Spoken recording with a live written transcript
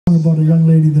About a young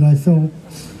lady that I fell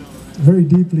very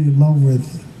deeply in love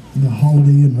with in the Holiday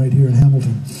Inn right here in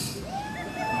Hamilton.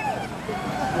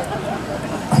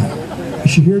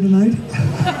 Is she here tonight?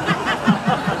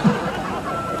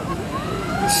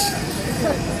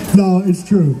 No, it's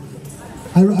true.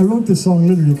 I wrote this song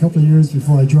literally a couple of years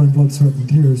before I joined Blood, Sweat and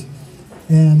Tears.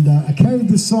 And I carried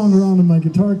this song around in my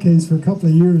guitar case for a couple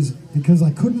of years because I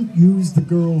couldn't use the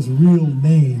girl's real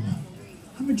name.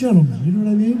 I'm a gentleman, you know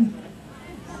what I mean?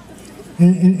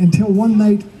 And until one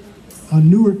night on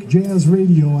Newark Jazz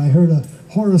Radio, I heard a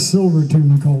Horace Silver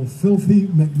tune called Filthy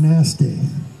McNasty.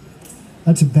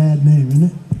 That's a bad name, isn't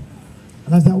it?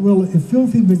 And I thought, well, if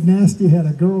Filthy McNasty had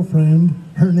a girlfriend,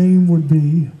 her name would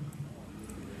be...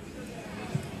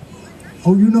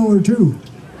 Oh, you know her too.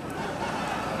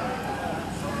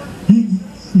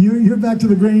 You're back to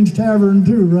the Grange Tavern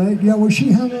too, right? Yeah, well,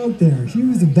 she hung out there. She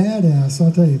was a badass,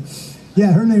 I'll tell you.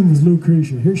 Yeah, her name was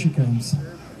Lucretia. Here she comes.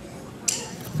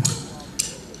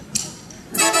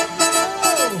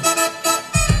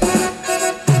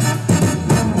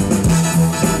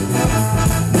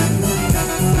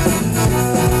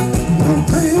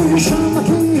 Lucretia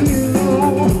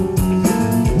MacEvil,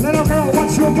 little girl,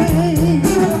 what's your name?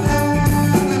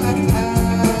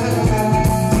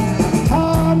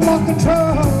 Hard luck and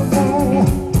trouble,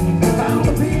 bound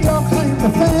to be your claim to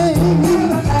fame.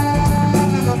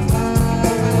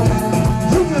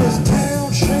 You just tail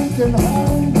shaking,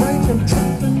 home breaking,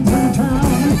 tramping through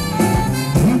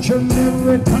town. Each and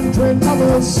every country,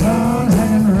 another son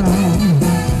hanging around.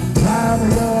 Drive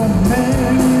your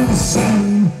man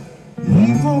insane.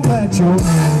 Evil at your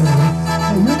name.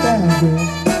 Hey, you're bad, girl.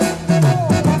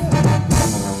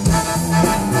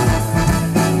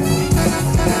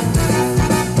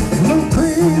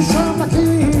 Lucretia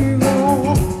MacEvil,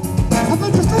 I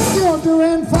bet you think you're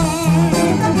doing fine.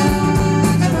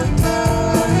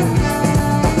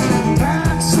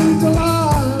 Backseat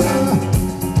Delilah,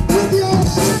 with your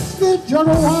 6-foot jug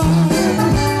of wine.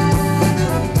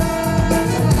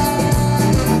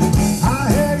 I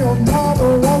hear your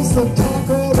mother was the talk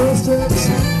of the sticks.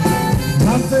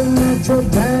 Nothing that your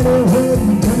daddy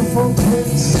wouldn't do for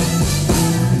kids.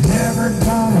 Never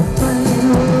done a thing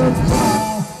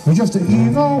worthwhile. You're just an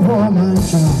evil woman,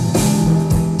 child.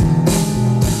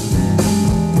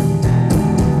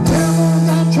 Devil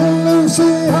got your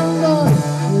Lucy under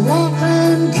lock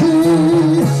and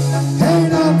key.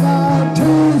 Ain't about to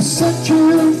set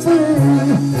you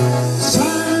free.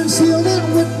 Signed, sealed,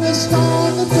 and witnessed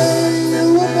on the day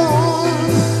you were born.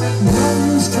 No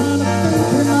use trying to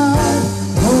make him out.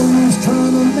 No use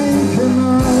trying to make him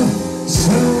out.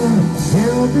 Soon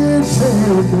he'll be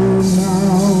taken now.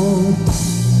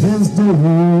 His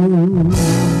doom.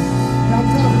 Now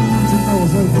that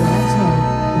goes over. That's right.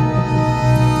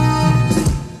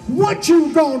 What you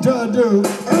going to do?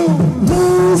 Oh,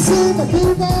 Lucy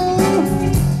MacEvil,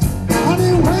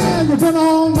 honey, where you been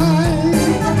all night?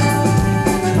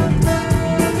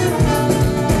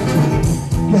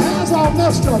 Your hair's all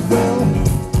messed up, girl,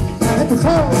 and the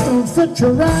clothes don't fit you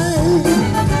right.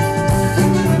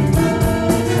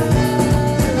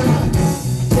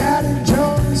 Daddy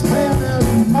Jones paying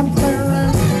his monthly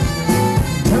rent,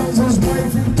 tells his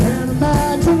wife he can't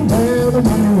imagine where the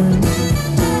money went.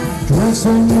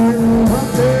 Dressing you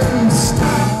up in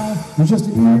style, you're just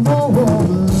an evil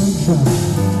woman, child.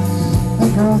 That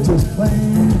girl's just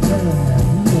plain bad.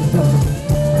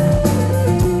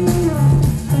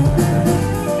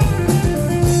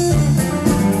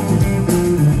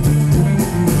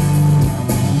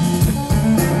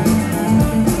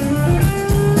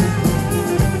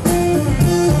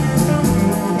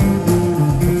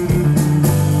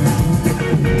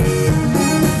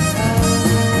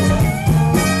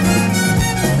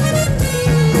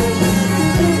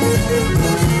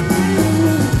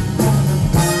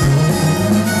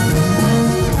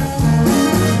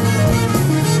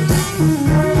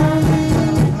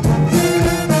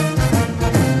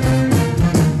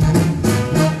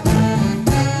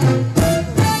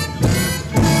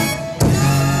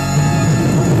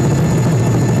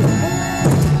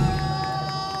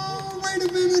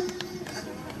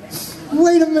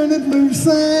 Wait a minute,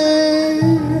 Lucy.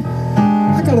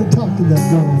 I gotta talk to that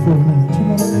girl for a minute, you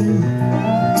know what I mean?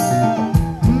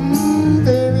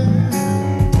 Baby,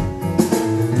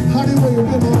 honey, where you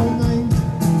been all night?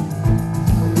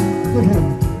 Look here.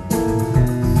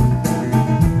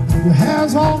 Your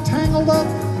hair's all tangled up,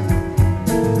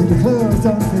 and your clothes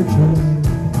don't fit you right.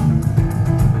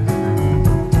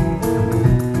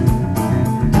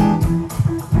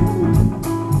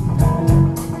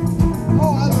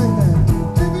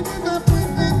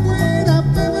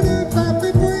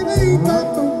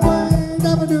 Wait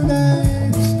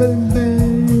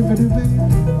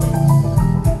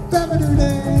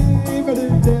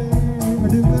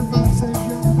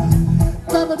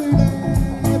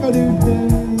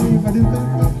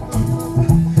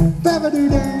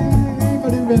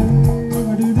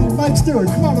Mike Stewart,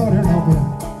 come on out here and help me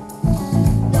out.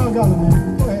 Y'all got it,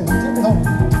 man. Go ahead, take it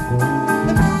home.